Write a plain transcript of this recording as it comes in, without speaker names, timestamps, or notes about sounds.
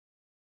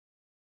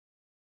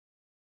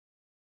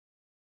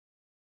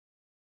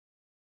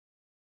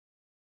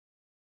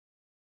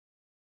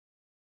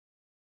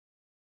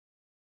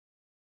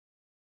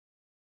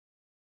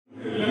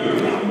Welcome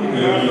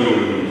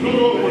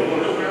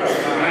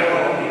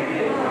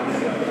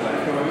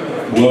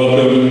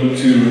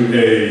to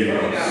a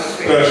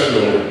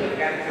special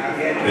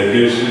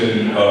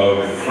edition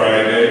of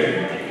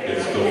Friday.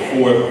 It's the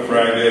fourth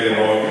Friday in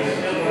August.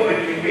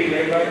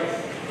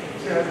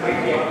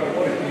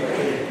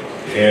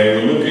 And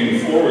we're looking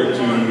forward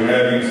to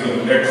having some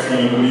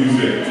excellent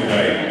music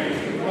tonight.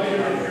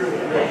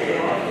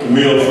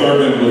 Camille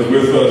Thurman was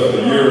with us a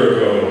year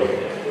ago,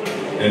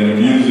 and the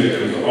music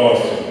was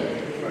awesome.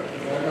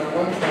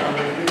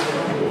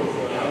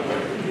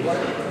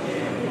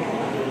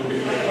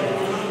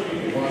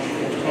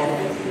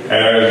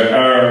 As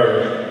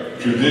our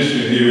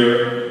tradition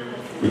here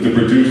with the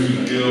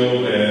Producers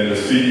Guild and the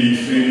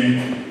CEC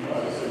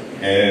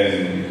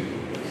and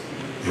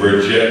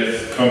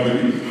Verjette's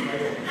company,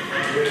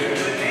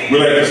 we'd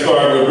like to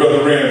start with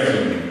Brother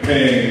Ransom,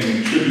 paying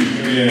tribute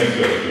to the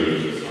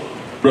ancestors.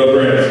 Brother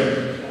Ransom.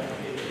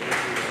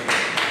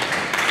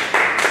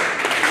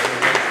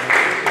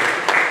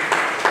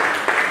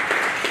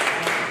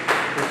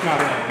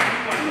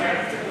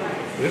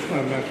 This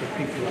one mess with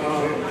people.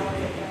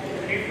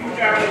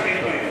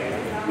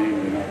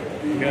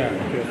 Yeah,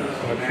 just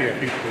I see a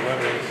piece of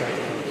letter.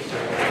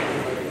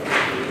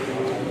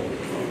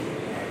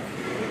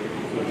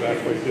 So that's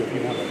what if you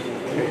want to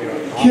take it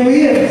off. Can we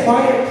have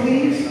quiet,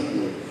 please?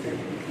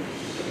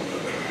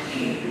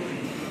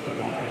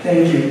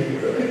 Thank you.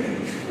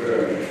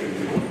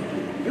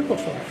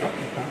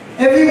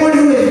 Everyone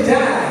who has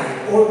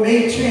died or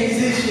made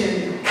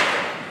transition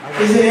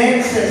is an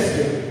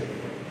ancestor.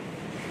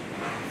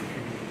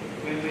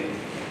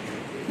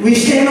 We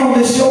stand on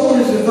the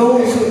shoulders of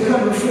those who have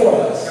come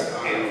before us.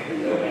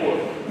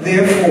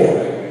 Therefore,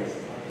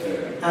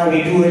 I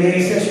will do an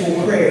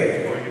ancestral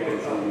prayer,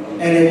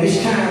 and at which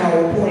time I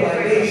will pour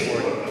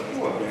libation.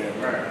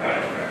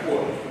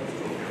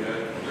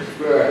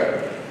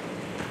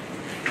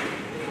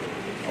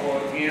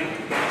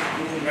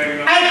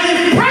 I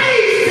give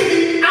praise to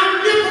the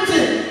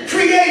omnipotent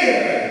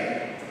Creator.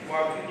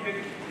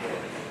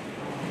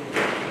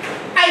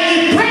 I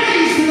give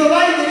praise to the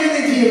light and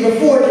energy of the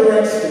four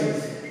directions.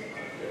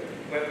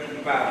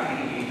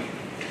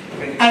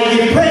 I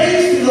give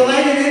praise to the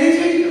light and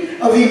energy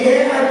of the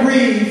air I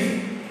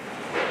breathe,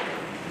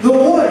 the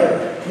water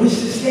which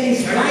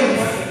sustains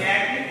life,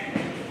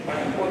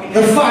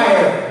 the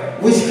fire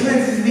which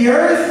cleanses the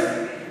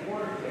earth,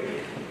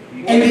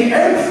 and the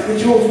earth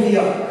which holds me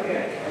up.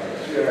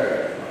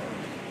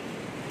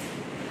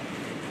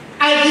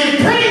 I give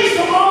praise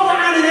to all the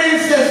honored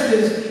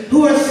ancestors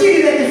who are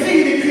seated at the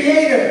feet of the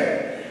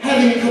Creator,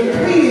 having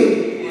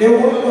completed their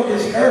work on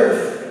this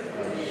earth.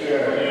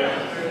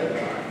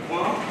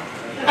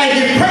 I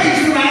give praise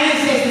to my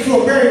ancestors who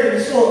are buried in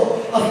the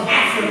soil of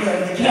Africa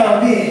and the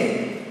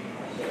Caribbean.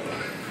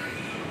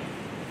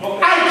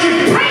 I give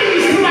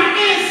praise to my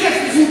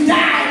ancestors who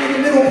died in the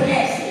Middle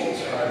Passage.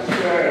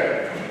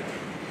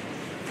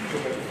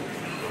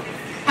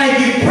 I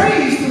give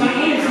praise to my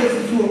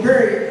ancestors who are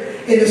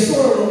buried in the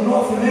soil of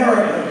North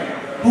America,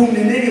 whom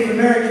the Native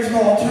Americans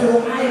call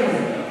Turtle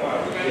Island.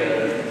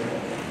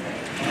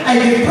 I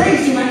give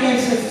praise to my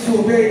ancestors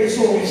who are buried in the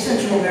soil of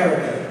Central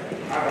America.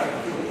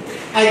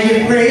 I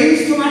give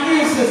praise to my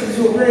ancestors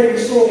who are buried in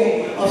the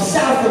soil of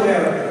South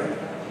America.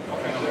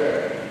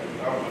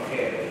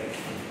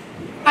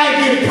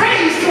 I give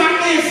praise to my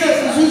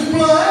ancestors whose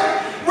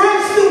blood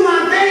runs through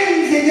my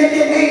veins and yet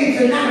their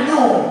names are not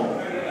known.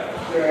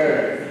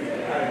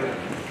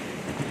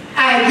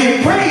 I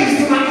give praise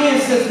to my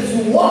ancestors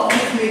who walk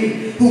with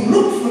me, who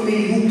look for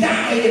me, who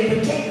guide and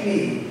protect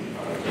me.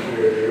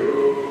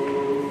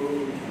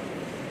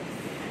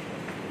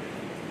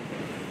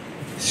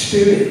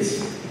 Spirits,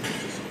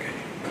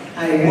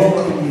 I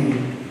welcome you.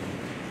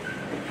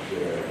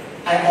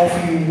 I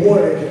offer you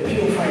water to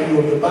purify you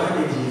of the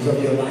bondages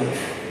of your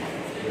life.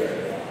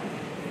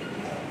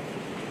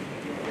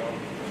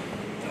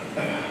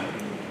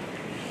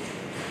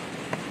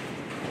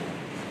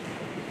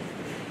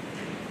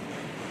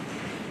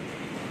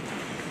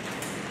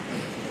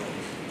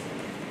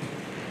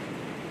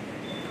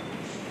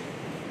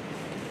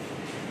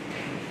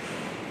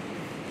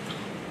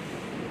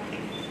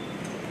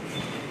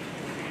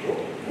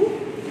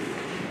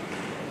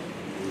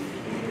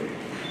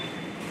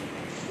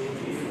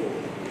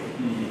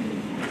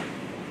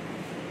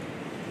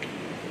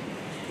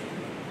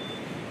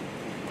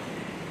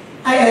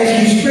 I ask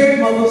you, straight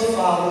mothers,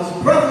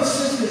 fathers, brothers,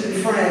 sisters, and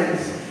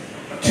friends,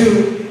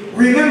 to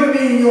remember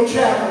me in your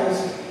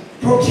travels,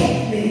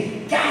 protect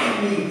me,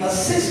 guide me,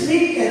 assist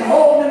me, and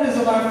all members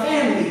of our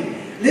family,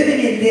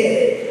 living and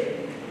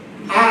dead.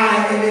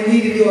 I am in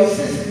need of your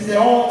assistance at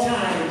all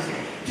times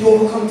to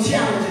overcome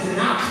challenges and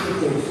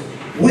obstacles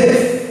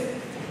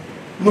with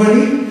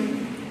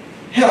money,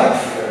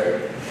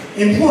 health,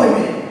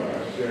 employment,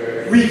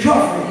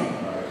 recovery,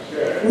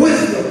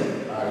 wisdom,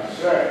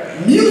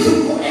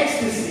 musical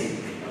ecstasy,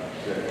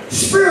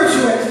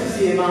 spiritual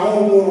ecstasy in my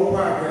own moral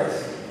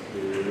progress.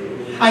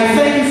 I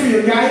thank you for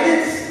your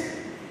guidance.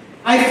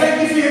 I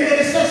thank you for your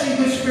intercession,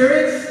 good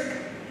spirits.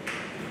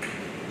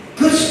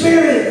 Good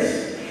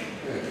spirits.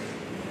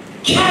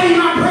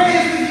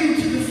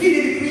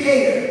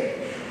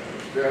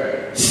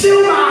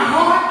 Still my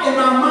heart and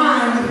my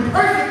mind with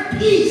perfect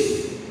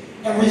peace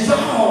and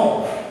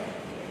resolve.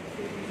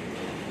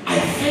 I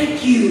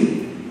thank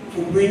you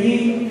for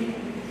bringing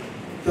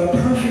the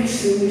perfect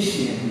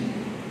solution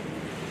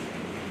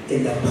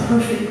in the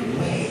perfect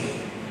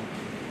way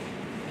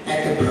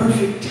at the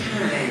perfect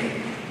time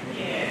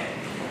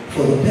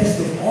for the best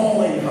of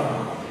all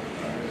involved.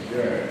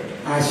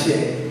 I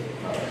say.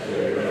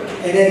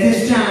 And at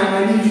this time,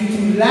 I need you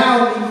to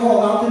loudly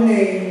call out the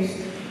names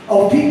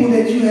of people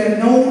that you have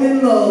known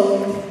and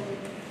loved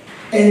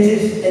and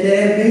that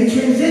have made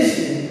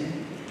transition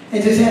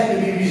and just happen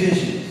to be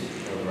musicians.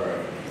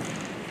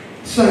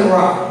 Son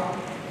Rock.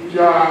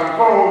 John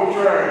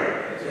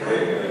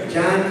Coltrane.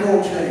 John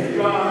Coltrane.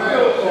 John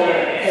Milton.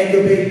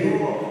 Edgar Baby.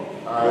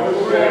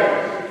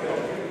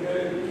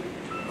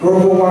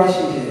 Grover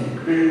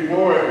Washington. Lee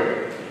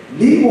Morgan.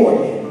 Lee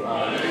Morgan.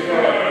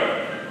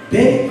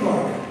 Betty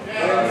Carter.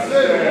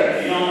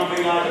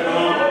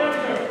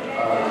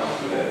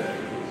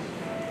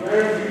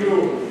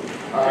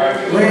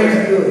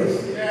 Ramsey Lewis.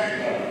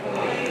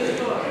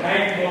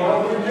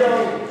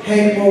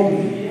 Hank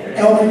Mobley.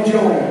 Elvin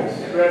Jones.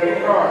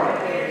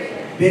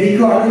 Betty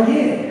Carter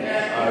again.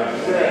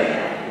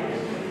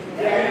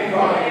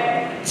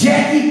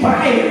 Jackie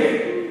Byron.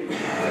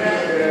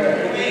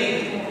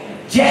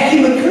 Jackie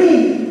McLean.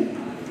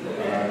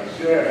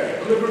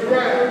 Clifford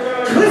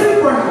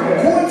Brown.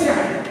 Coy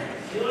China.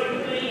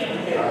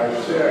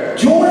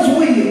 George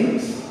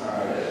Williams.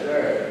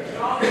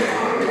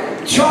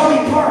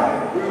 Charlie Parker.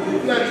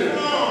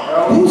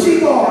 Lucy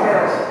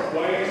Bars.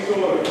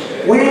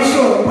 Wayne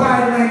Shorter.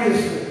 Byron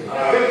Lancaster.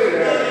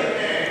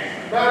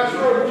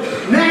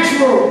 Max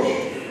Roach.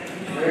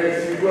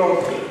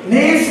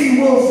 Nancy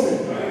Wilson.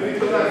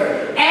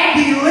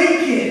 Abby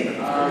Lincoln.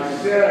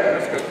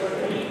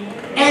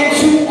 And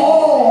to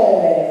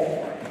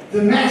all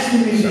the master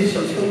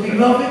musicians, because we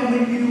love it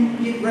when you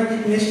get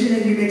recognition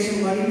and you make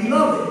some money, we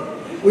love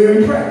it. We're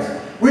impressed.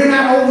 We're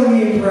not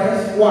overly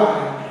impressed.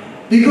 Why?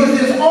 Because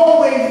there's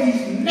always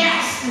these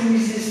master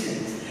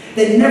musicians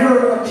that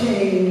never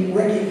obtain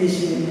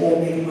recognition or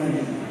make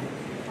money.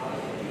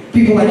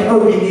 People like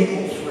Herbie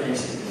Nichols, for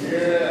instance.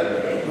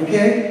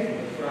 Okay?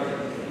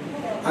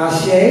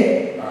 Ashe.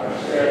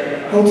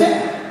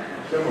 Hotel.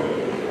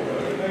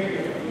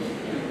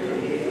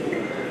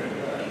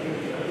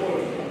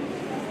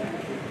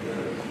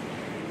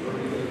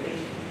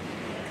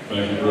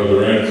 Thank you, Brother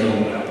Ransom.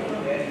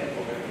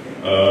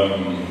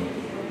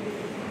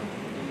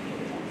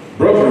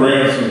 Brother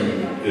Ransom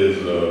is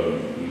a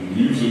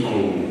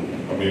musical,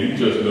 he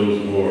just knows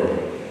more.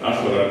 That's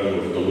what I know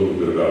a little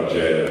bit about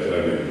jazz,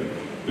 having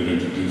been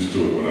introduced to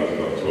it when I was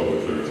about 12 or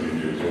 13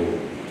 years old.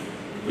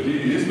 But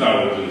his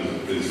knowledge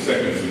is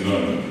second to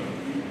none.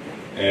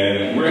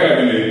 And we're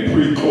having a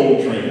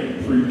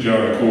pre-Coltrane,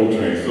 pre-John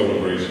Coltrane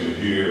celebration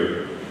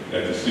here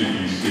at the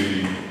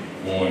CEC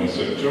on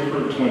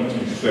September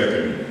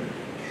 22nd.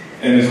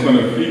 And it's going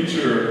to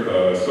feature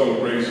a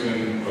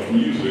celebration of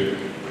music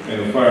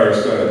and a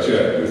fireside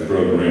chat with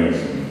Brother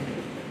Ransom.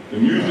 The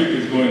music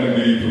is going to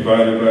be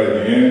provided by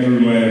the Andrew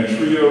Land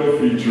Trio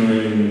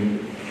featuring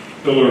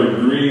Hillary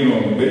Green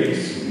on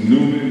bass,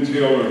 Newman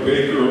Taylor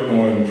Baker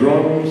on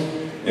drums,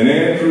 and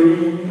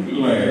Andrew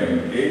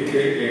Land,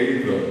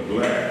 a.k.a. the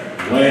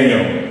Black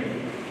Lamb,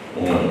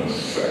 on